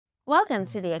Welcome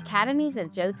to the Academies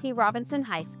of Joe T. Robinson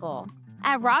High School.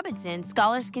 At Robinson,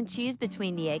 scholars can choose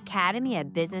between the Academy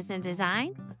of Business and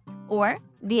Design or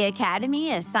the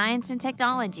Academy of Science and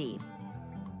Technology.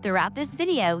 Throughout this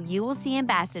video, you will see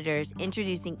ambassadors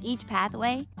introducing each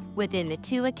pathway within the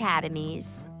two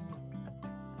academies.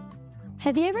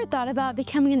 Have you ever thought about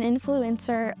becoming an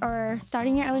influencer or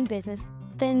starting your own business?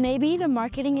 Then maybe the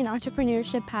marketing and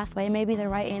entrepreneurship pathway may be the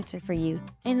right answer for you.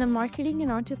 In the marketing and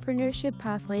entrepreneurship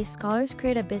pathway, scholars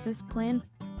create a business plan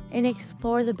and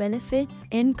explore the benefits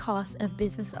and costs of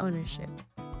business ownership.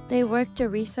 They work to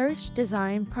research,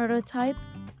 design, prototype,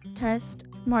 test,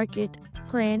 market,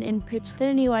 plan, and pitch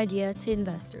their new idea to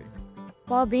investors.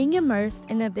 While being immersed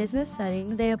in a business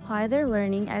setting, they apply their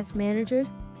learning as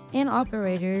managers and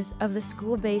operators of the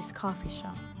school-based coffee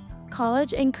shop.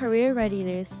 College and career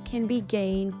readiness can be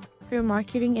gained through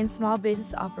marketing and small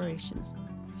business operations.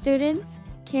 Students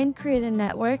can create a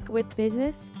network with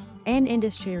business and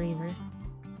industry leaders.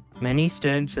 Many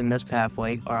students in this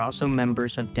pathway are also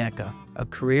members of DECA, a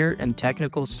career and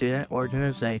technical student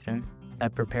organization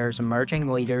that prepares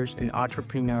emerging leaders and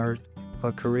entrepreneurs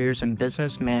for careers in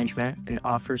business management and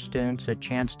offers students a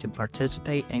chance to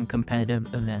participate in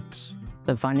competitive events.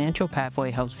 The financial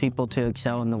pathway helps people to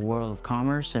excel in the world of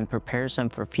commerce and prepares them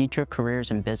for future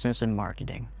careers in business and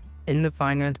marketing. In the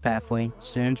finance pathway,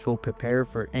 students will prepare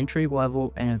for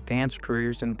entry-level and advanced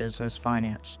careers in business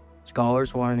finance.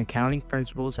 Scholars learn accounting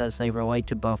principles as they relate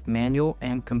to both manual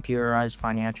and computerized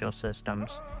financial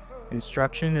systems.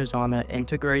 Instruction is on an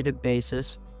integrated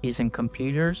basis using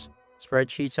computers,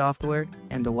 spreadsheet software,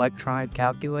 and electronic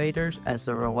calculators as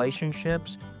the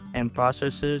relationships and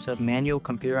processes of manual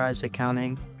computerized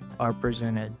accounting are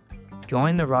presented.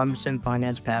 Join the Robinson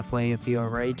Finance Pathway if you are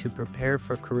ready to prepare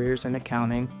for careers in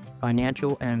accounting,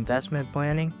 financial and investment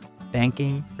planning,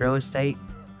 banking, real estate,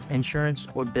 insurance,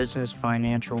 or business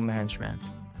financial management.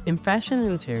 In fashion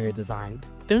and interior design,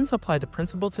 students apply the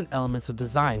principles and elements of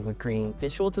design when creating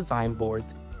visual design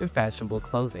boards and fashionable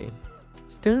clothing.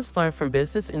 Students learn from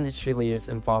business industry leaders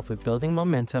involved with building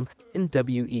momentum and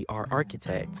WER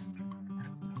architects.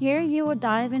 Here you will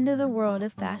dive into the world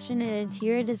of fashion and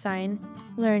interior design,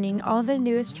 learning all the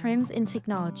newest trends in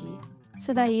technology,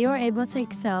 so that you are able to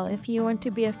excel if you want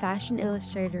to be a fashion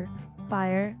illustrator,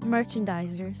 buyer,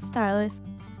 merchandiser, stylist,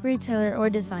 retailer, or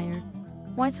designer.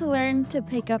 Want to learn to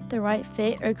pick up the right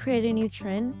fit or create a new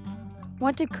trend?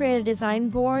 Want to create a design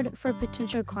board for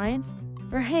potential clients?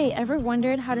 Or hey, ever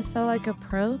wondered how to sew like a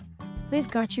pro?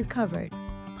 We've got you covered.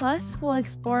 Plus, we'll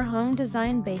explore home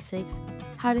design basics,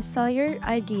 how to sell your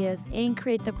ideas and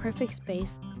create the perfect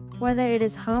space, whether it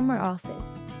is home or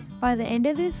office. By the end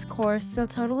of this course, you'll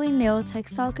totally nail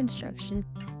textile construction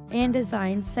and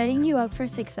design, setting you up for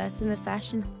success in the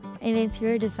fashion and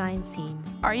interior design scene.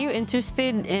 Are you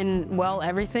interested in, well,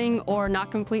 everything or not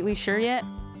completely sure yet?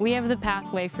 We have the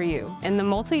pathway for you. In the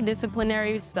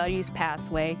Multidisciplinary Studies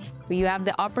pathway, you have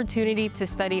the opportunity to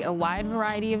study a wide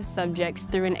variety of subjects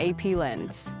through an AP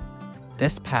lens.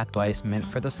 This pathway is meant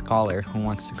for the scholar who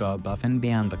wants to go above and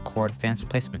beyond the core advanced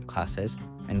placement classes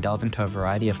and delve into a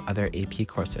variety of other AP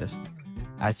courses.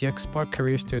 As you explore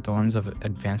careers through the lens of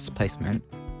advanced placement,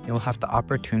 you will have the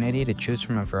opportunity to choose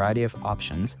from a variety of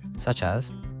options, such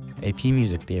as AP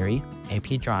Music Theory,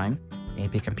 AP Drawing,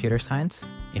 AP Computer Science,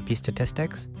 AP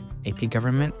Statistics, AP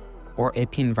Government, or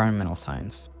AP Environmental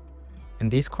Science. In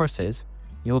these courses,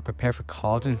 you will prepare for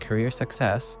college and career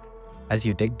success as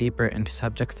you dig deeper into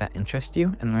subjects that interest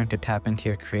you and learn to tap into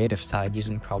your creative side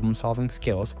using problem-solving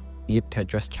skills needed to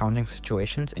address challenging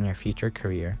situations in your future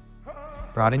career.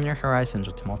 Broaden your horizons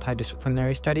with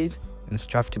multidisciplinary studies and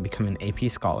strive to become an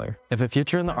AP scholar. If a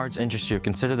future in the arts interests you,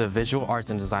 consider the Visual Arts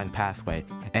and Design pathway.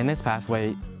 In this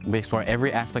pathway, we explore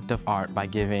every aspect of art by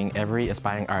giving every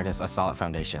aspiring artist a solid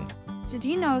foundation. Did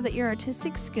you know that your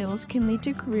artistic skills can lead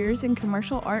to careers in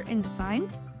commercial art and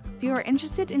design? If you are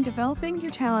interested in developing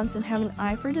your talents and have an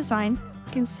eye for design,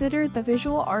 consider the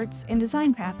Visual Arts and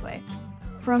Design pathway.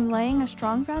 From laying a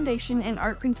strong foundation in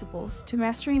art principles to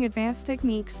mastering advanced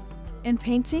techniques in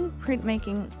painting,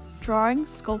 printmaking, drawing,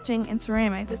 sculpting, and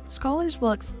ceramics, scholars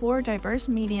will explore diverse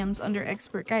mediums under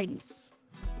expert guidance.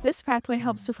 This pathway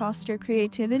helps to foster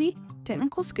creativity,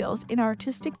 technical skills, and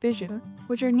artistic vision,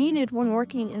 which are needed when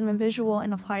working in the visual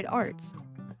and applied arts.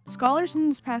 Scholars in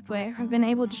this pathway have been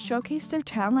able to showcase their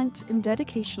talent and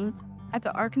dedication at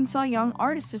the Arkansas Young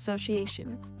Artists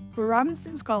Association, where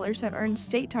Robinson scholars have earned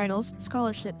state titles,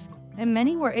 scholarships, and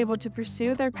many were able to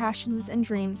pursue their passions and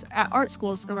dreams at art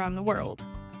schools around the world.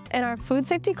 In our food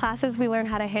safety classes, we learn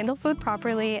how to handle food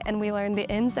properly, and we learn the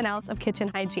ins and outs of kitchen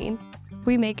hygiene.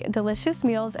 We make delicious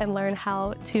meals and learn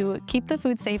how to keep the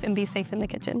food safe and be safe in the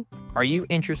kitchen. Are you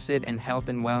interested in health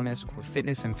and wellness or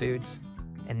fitness and foods?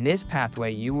 In this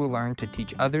pathway, you will learn to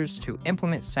teach others to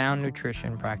implement sound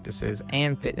nutrition practices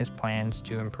and fitness plans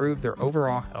to improve their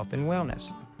overall health and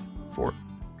wellness. For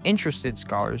interested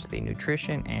scholars, the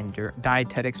nutrition and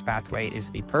dietetics pathway is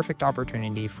the perfect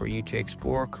opportunity for you to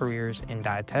explore careers in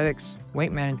dietetics,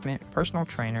 weight management, personal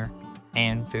trainer,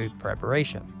 and food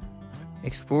preparation.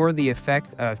 Explore the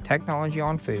effect of technology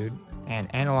on food and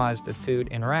analyze the food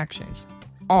interactions,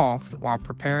 all while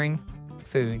preparing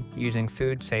food using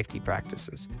food safety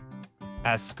practices.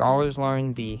 As scholars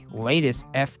learn the latest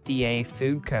FDA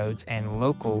food codes and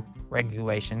local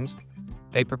regulations,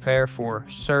 they prepare for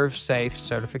Serve Safe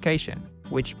certification,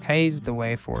 which paves the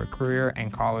way for career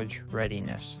and college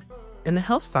readiness. In the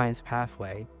health science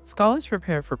pathway, scholars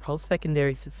prepare for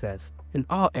post-secondary success in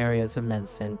all areas of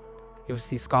medicine. You will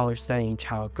see scholars studying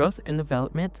child growth and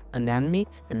development, anatomy,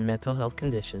 and mental health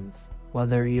conditions.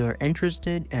 Whether you are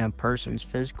interested in a person's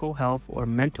physical health or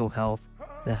mental health,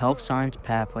 the health science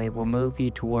pathway will move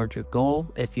you towards your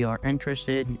goal if you are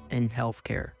interested in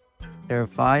healthcare. There are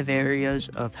 5 areas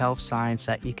of health science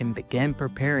that you can begin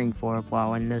preparing for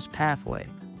while in this pathway.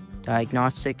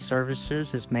 Diagnostic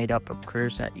services is made up of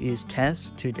careers that use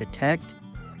tests to detect,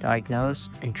 diagnose,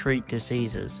 and treat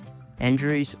diseases,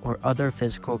 injuries, or other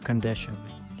physical conditions.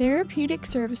 Therapeutic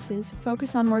services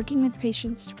focus on working with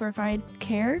patients to provide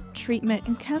care, treatment,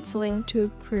 and counseling to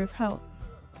improve health.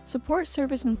 Support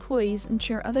service employees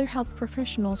ensure other health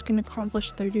professionals can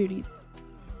accomplish their duties.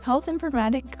 Health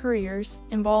informatic careers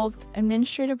involve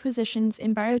administrative positions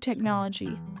in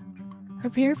biotechnology.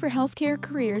 Prepare for healthcare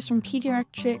careers from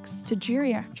pediatrics to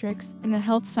geriatrics in the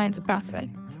health science pathway.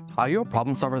 Are you a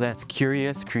problem solver that's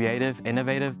curious, creative,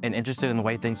 innovative, and interested in the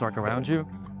way things work around you?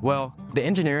 Well, the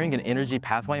engineering and energy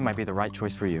pathway might be the right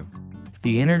choice for you.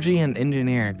 The Energy and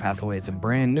Engineering pathway is a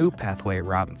brand new pathway at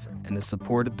Robinson and is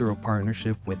supported through a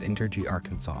partnership with Entergy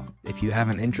Arkansas. If you have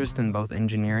an interest in both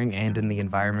engineering and in the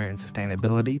environment and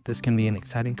sustainability, this can be an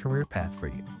exciting career path for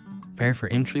you. Prepare for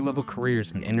entry-level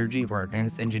careers in energy or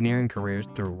advanced engineering careers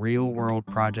through real-world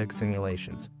project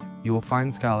simulations. You will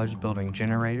find scholars building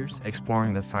generators,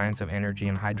 exploring the science of energy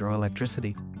and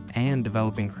hydroelectricity, and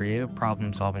developing creative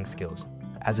problem-solving skills.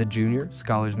 As a junior,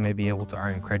 scholars may be able to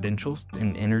earn credentials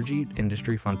in energy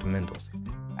industry fundamentals.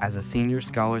 As a senior,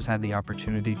 scholars have the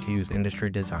opportunity to use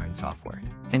industry design software.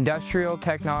 Industrial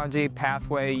technology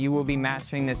pathway, you will be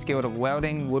mastering the skill of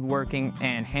welding, woodworking,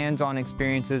 and hands-on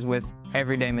experiences with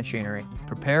everyday machinery.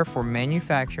 Prepare for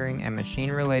manufacturing and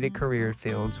machine-related career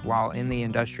fields while in the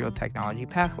industrial technology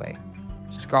pathway.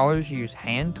 Scholars use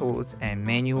hand tools and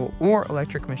manual or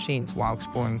electric machines while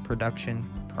exploring production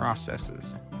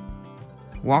processes.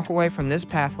 Walk away from this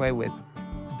pathway with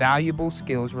valuable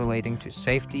skills relating to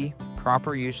safety,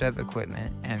 proper use of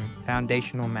equipment, and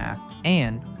foundational math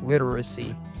and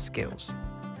literacy skills.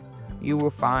 You will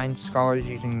find scholars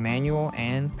using manual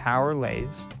and power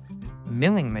lathes,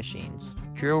 milling machines,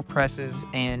 drill presses,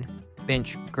 and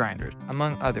bench grinders,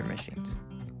 among other machines.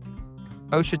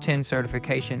 OSHA 10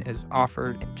 certification is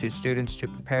offered to students to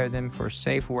prepare them for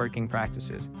safe working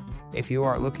practices. If you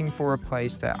are looking for a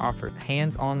place that offers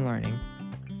hands-on learning,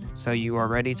 so you are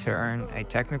ready to earn a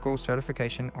technical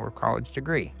certification or college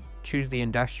degree, choose the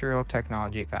industrial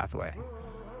technology pathway.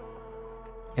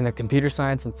 In the computer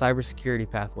science and cybersecurity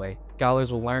pathway,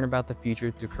 scholars will learn about the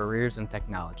future through careers in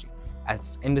technology.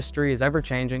 As industry is ever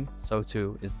changing, so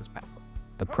too is this pathway.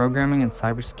 The programming and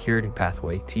cybersecurity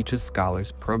pathway teaches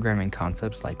scholars programming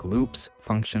concepts like loops,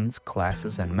 functions,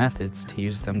 classes, and methods to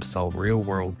use them to solve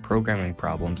real-world programming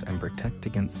problems and protect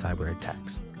against cyber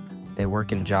attacks. They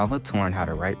work in Java to learn how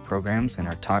to write programs and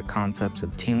are taught concepts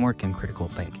of teamwork and critical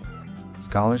thinking.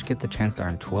 Scholars get the chance to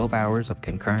earn 12 hours of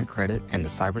concurrent credit and the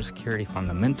Cybersecurity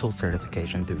Fundamentals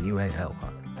certification through UAL.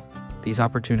 These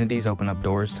opportunities open up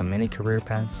doors to many career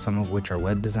paths, some of which are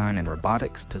web design and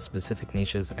robotics to specific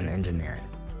niches in engineering.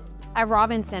 At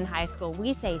Robinson High School,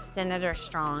 we say Senator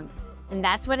Strong, and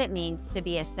that's what it means to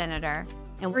be a senator.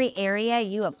 In every area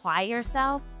you apply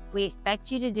yourself, we expect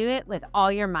you to do it with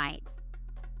all your might.